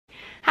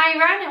Hi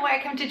everyone and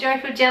welcome to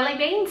Joyful Jelly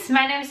Beans.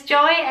 My name is Joy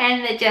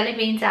and the jelly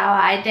beans are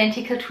our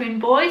identical twin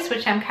boys,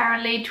 which I'm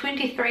currently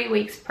 23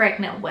 weeks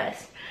pregnant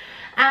with.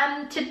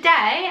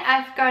 Today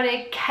I've got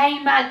a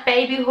Kmart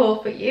baby haul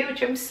for you,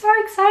 which I'm so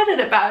excited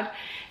about.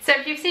 So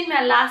if you've seen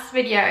my last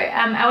video,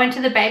 I went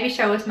to the baby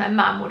show with my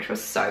mum, which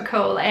was so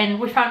cool, and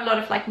we found a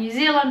lot of like New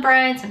Zealand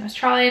brands and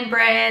Australian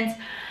brands,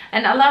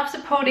 and I love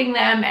supporting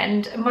them,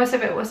 and most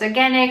of it was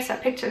organic, so I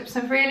picked up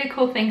some really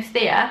cool things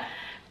there.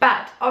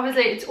 But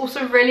obviously it's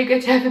also really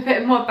good to have a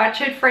bit more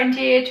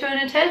budget-friendly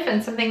alternative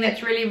and something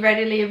that's really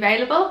readily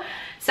available.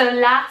 So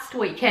last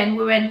weekend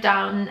we went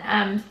down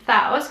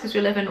south, because we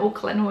live in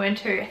Auckland. We went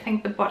to, I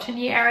think, the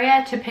Botany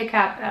area to pick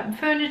up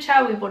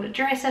furniture. We bought a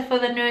dresser for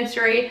the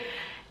nursery.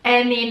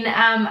 And then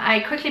I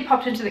quickly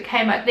popped into the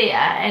Kmart there,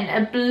 and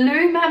it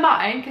blew my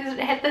mind because it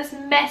had this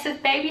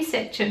massive baby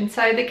section.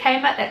 So the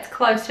Kmart that's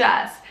close to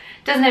us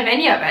doesn't have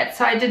any of it.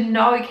 So I didn't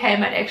know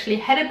Kmart actually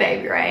had a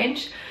baby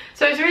range.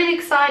 So I was really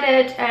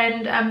excited,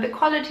 and the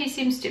quality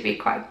seems to be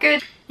quite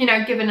good, you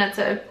know, given it's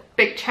a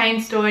big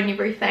chain store and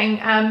everything.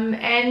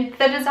 And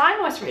the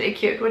design was really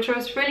cute, which I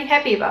was really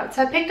happy about.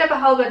 So I picked up a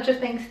whole bunch of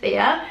things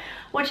there,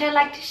 which I'd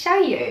like to show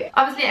you.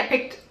 Obviously I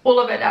picked all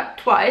of it up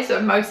twice,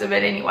 or most of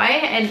it anyway,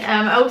 and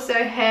I also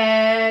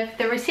have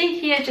the receipt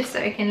here just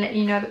so I can let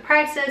you know the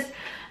prices,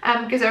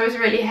 because I was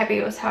really happy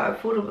with how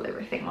affordable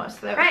everything was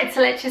though. Right, so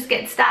let's just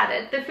get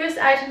started. The first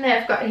item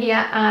that I've got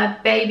here are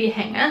baby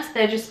hangers.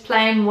 They're just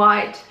plain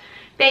white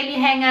baby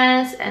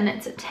hangers, and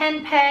it's a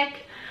 10-pack.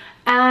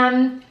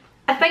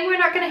 I think we're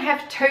not going to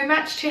have too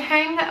much to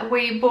hang.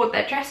 We bought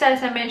that dresser,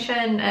 as I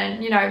mentioned,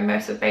 and you know,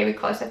 most of baby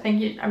clothes I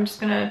think I'm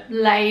just going to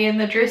lay in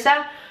the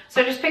dresser.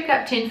 So I just picked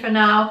up 10 for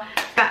now,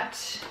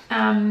 but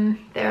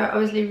they're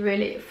obviously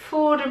really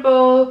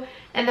affordable,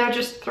 and they're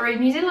just $3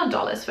 New Zealand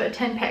for a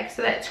 10-pack,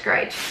 so that's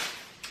great.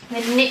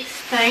 The next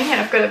thing,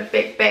 and I've got a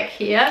big bag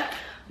here,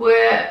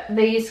 were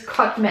these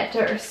cot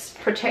mattress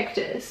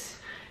protectors.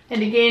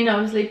 And again,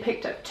 obviously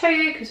picked up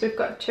 2 because we've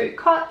got 2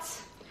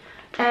 cots.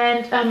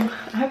 And I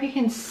hope you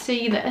can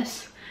see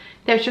this.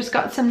 They've just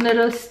got some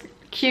little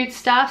cute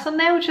stars on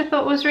there, which I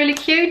thought was really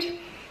cute.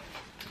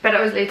 But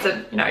obviously it's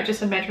a, you know,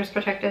 just a mattress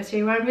protector, so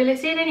you won't really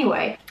see it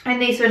anyway.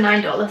 And these were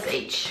 $9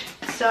 each.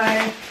 So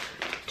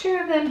 2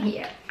 of them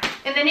here.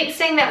 And the next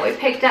thing that we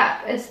picked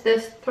up is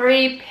this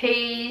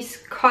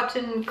 3-piece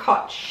cotton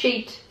cot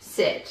sheet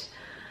set.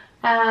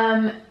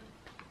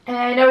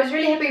 And I was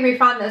really happy we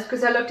found this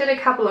because I looked at a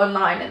couple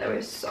online and they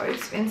were so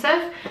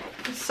expensive.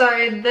 So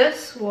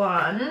this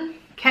one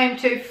came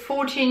to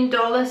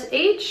 $14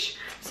 each.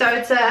 So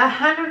it's a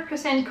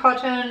 100%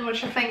 cotton,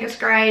 which I think is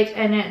great,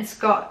 and it's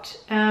got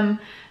a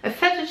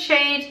fitted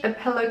sheet, a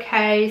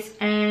pillowcase,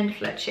 and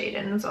flat sheet,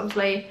 and it's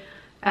obviously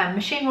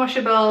machine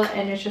washable,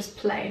 and it's just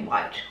plain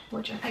white,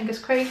 which I think is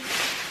pretty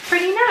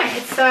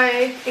nice. So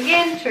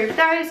again, 2 of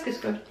those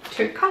because we've got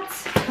 2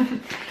 cots.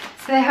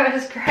 So that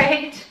was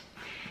great.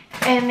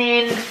 And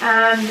then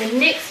the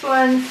next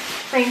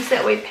things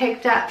that we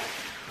picked up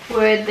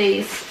were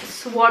these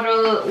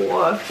swaddle,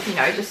 or you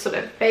know, just sort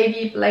of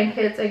baby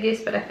blankets, I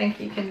guess, but I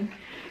think you can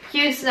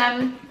use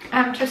them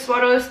to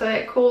swaddle. So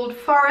they're called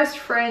Forest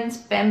Friends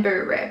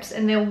bamboo wraps,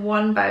 and they're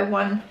 1 by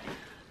 1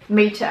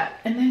 meter,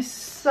 and they're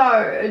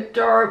so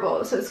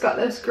adorable. So it's got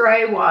this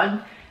grey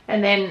one,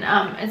 and then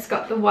it's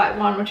got the white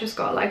one, which has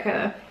got like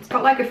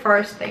a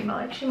forest theme.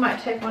 I actually might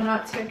take one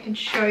out so I can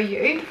show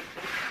you.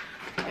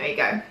 There you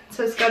go.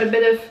 So it's got a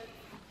bit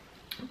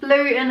of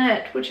blue in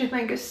it, which I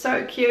think is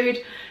so cute,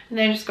 and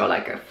then it's got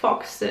like a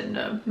fox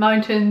and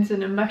mountains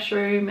and a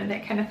mushroom and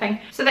that kind of thing.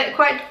 So they're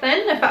quite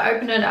thin. If I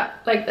open it up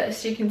like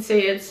this, you can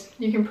see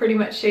you can pretty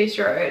much see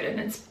through it, and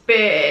it's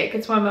big.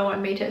 It's 1 by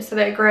 1 meter, so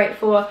they're great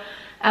for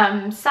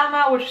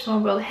summer, which is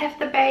when we'll have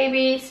the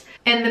babies.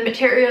 And the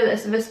material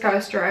is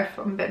viscose derived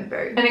from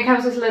bamboo, and it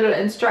comes with little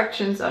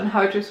instructions on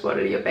how to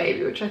swaddle your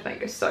baby, which I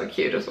think is so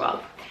cute as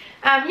well.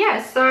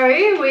 Yeah, so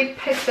we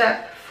picked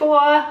up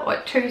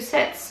 2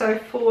 sets, so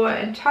 4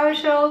 in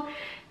total,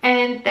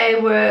 and they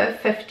were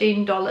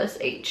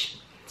 $15 each.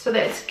 So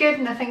that's good,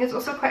 and I think it's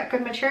also quite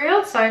good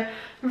material, so I'm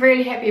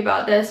really happy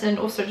about this, and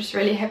also just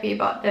really happy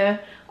about the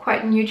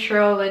quite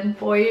neutral and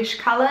boyish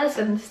colors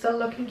and still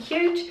looking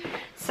cute.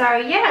 So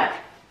yeah,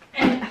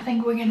 and I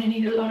think we're going to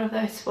need a lot of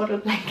those swaddle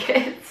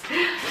blankets.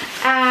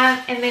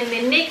 And then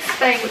the next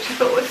thing, which I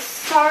thought was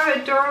so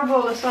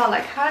adorable as well,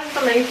 like I can't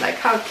believe like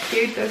how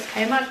cute those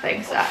Kmart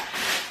things are,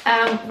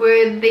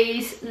 were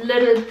these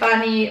little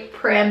bunny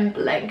pram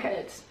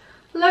blankets.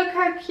 Look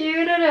how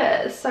cute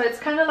it is. So it's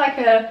kind of like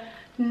a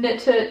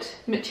knitted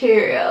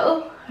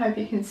material. I hope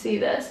you can see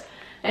this.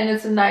 And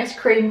it's a nice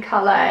cream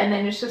color, and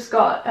then it's just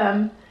got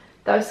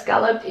those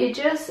scalloped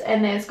edges,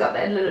 and then it's got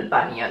that little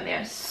bunny on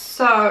there.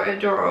 So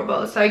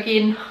adorable. So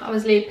again,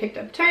 obviously picked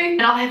up 2,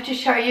 and I'll have to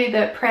show you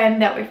the pram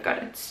that we've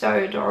got. It's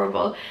so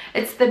adorable.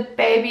 It's the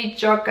Baby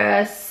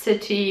Jogger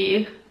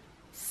City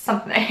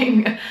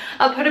something.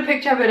 I'll put a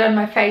picture of it on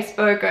my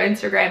Facebook or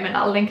Instagram, and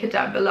I'll link it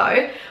down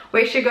below.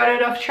 We actually got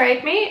it off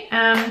Trade Me.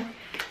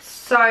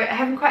 So I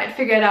haven't quite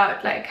figured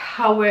out like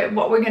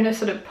what we're going to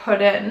sort of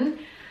put in.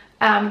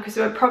 because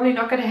we're probably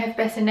not going to have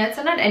bassinets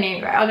in it. And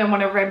anyway, I don't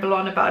want to ramble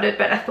on about it,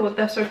 but I thought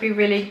this would be a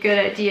really good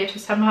idea to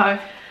somehow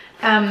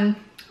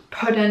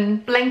put in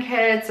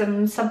blankets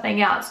and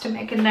something else to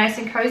make it nice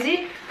and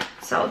cozy.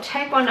 So I'll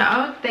take one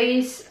out.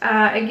 These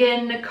are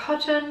again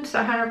cotton,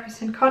 so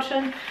 100%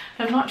 cotton.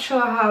 I'm not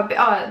sure how big.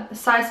 Oh, the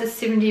size is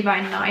 70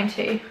 by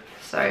 90,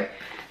 so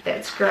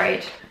that's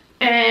great.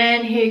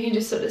 And here you can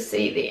just sort of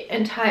see the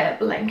entire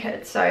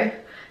blanket. So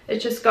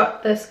it's just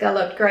got the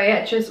scalloped grey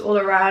edges all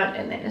around,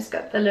 and then it's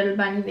got the little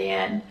bunny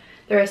there, and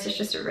the rest is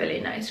just a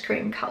really nice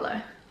cream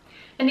colour.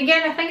 And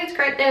again, I think it's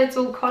great that it's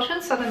all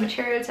cotton, so the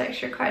material is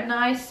actually quite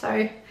nice.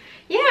 So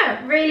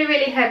yeah,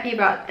 really happy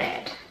about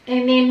that.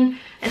 And then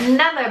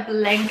another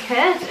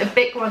blanket, a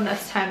big one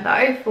this time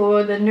though,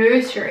 for the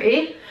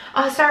nursery.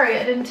 Oh, sorry,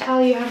 I didn't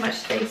tell you how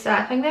much these are.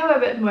 I think they were a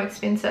bit more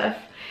expensive.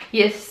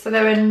 Yes, so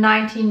they were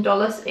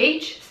 $19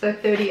 each, so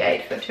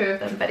 $38 for 2 of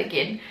them. But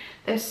again,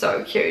 they're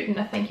so cute, and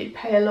I think you'd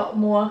pay a lot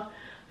more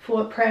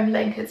for pram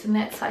blankets in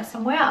that size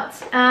somewhere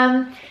else.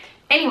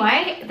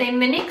 Anyway, then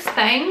the next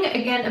thing,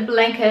 again a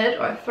blanket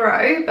or a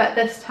throw, but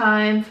this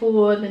time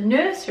for the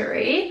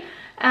nursery,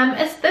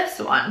 is this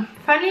one.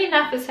 Funny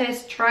enough, it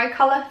says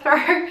tricolour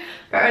throw,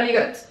 but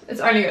it's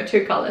only got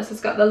 2 colours.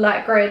 It's got the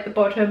light grey at the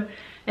bottom,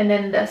 and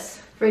then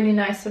this really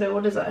nice sort of,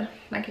 what is it,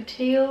 like a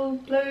teal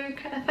blue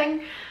kind of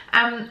thing.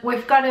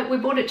 We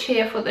bought a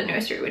chair for the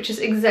nursery, which is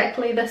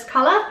exactly this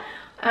colour,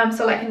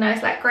 so like a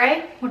nice light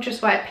grey, which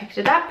is why I picked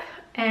it up.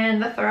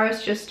 And the throw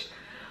is just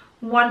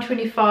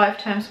 125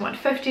 times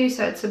 150,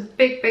 so it's a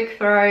big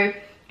throw.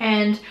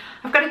 And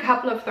I've got a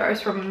couple of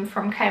throws from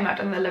Kmart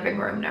in the living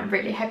room, and I'm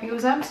really happy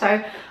with them. So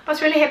I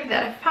was really happy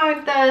that I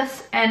found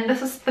this, and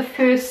this is the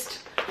first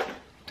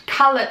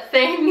coloured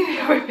thing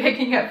that we're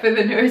picking up for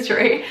the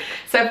nursery.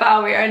 So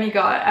far we only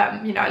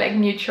got you know, like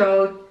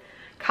neutral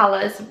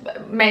colours,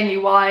 mainly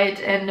white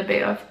and a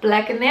bit of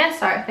black in there.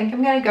 So I think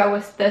I'm going to go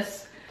with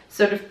this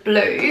sort of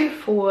blue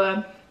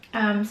for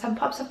some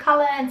pops of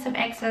colour and some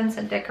accents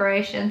and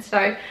decoration. So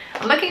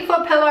I'm looking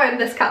for a pillow in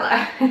this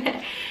colour.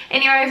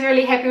 Anyway, I was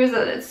really happy with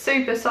it. It's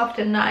super soft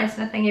and nice,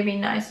 and I think it'd be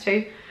nice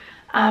to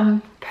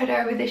put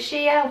over the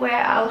chair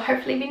where I'll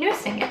hopefully be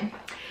nursing in.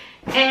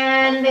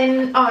 And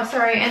then, oh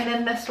sorry, and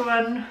then this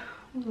one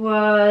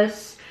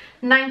was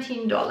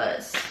 $19.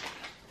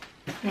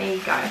 There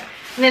you go.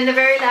 And then the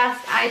very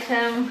last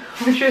item,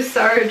 which was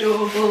so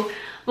adorable,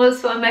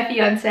 was for my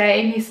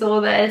fiance, and he saw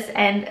this,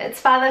 and it's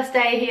Father's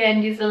Day here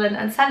in New Zealand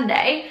on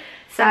Sunday,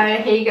 so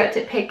he got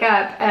to pick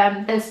up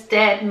this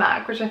dad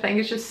mug, which I think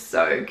is just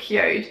so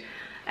cute.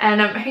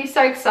 And he's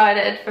so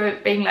excited for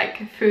it being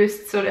like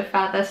first sort of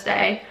Father's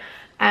Day.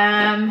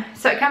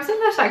 So it comes in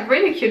this like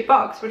really cute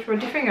box, which we're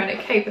definitely going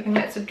to keep. I think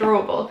that's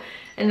adorable.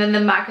 And then the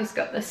mug has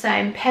got the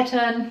same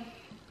pattern,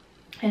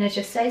 and it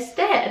just says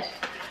Dad.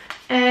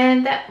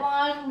 And that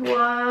one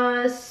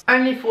was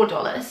only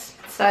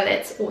 $4, so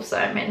that's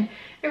awesome, and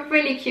a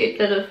really cute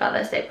little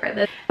Father's Day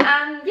present.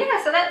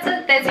 Yeah, so that's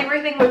it. That's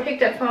everything we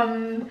picked up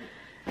from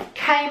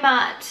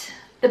Kmart,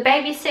 the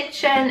baby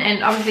section,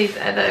 and obviously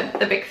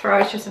the big throw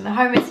is just in the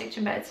homemade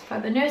section, but it's for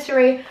the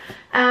nursery.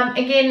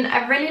 Again,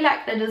 I really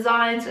like the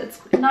designs.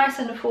 It's nice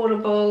and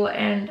affordable,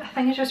 and I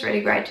think it's just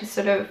really great to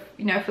sort of,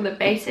 you know, for the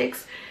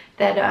basics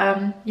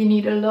that you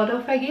need a lot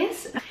of, I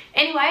guess.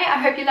 Anyway, I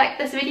hope you liked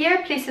this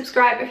video. Please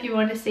subscribe if you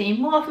want to see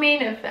more of me,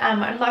 and if,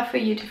 I'd love for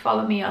you to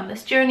follow me on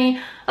this journey.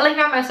 I'll link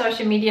out my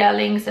social media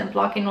links and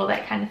blog and all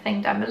that kind of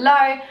thing down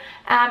below.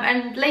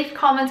 And leave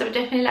comments. I would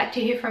definitely like to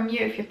hear from you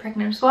if you're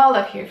pregnant as well,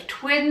 if you have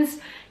twins.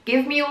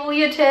 Give me all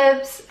your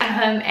tips,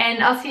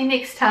 and I'll see you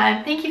next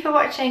time. Thank you for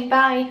watching.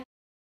 Bye.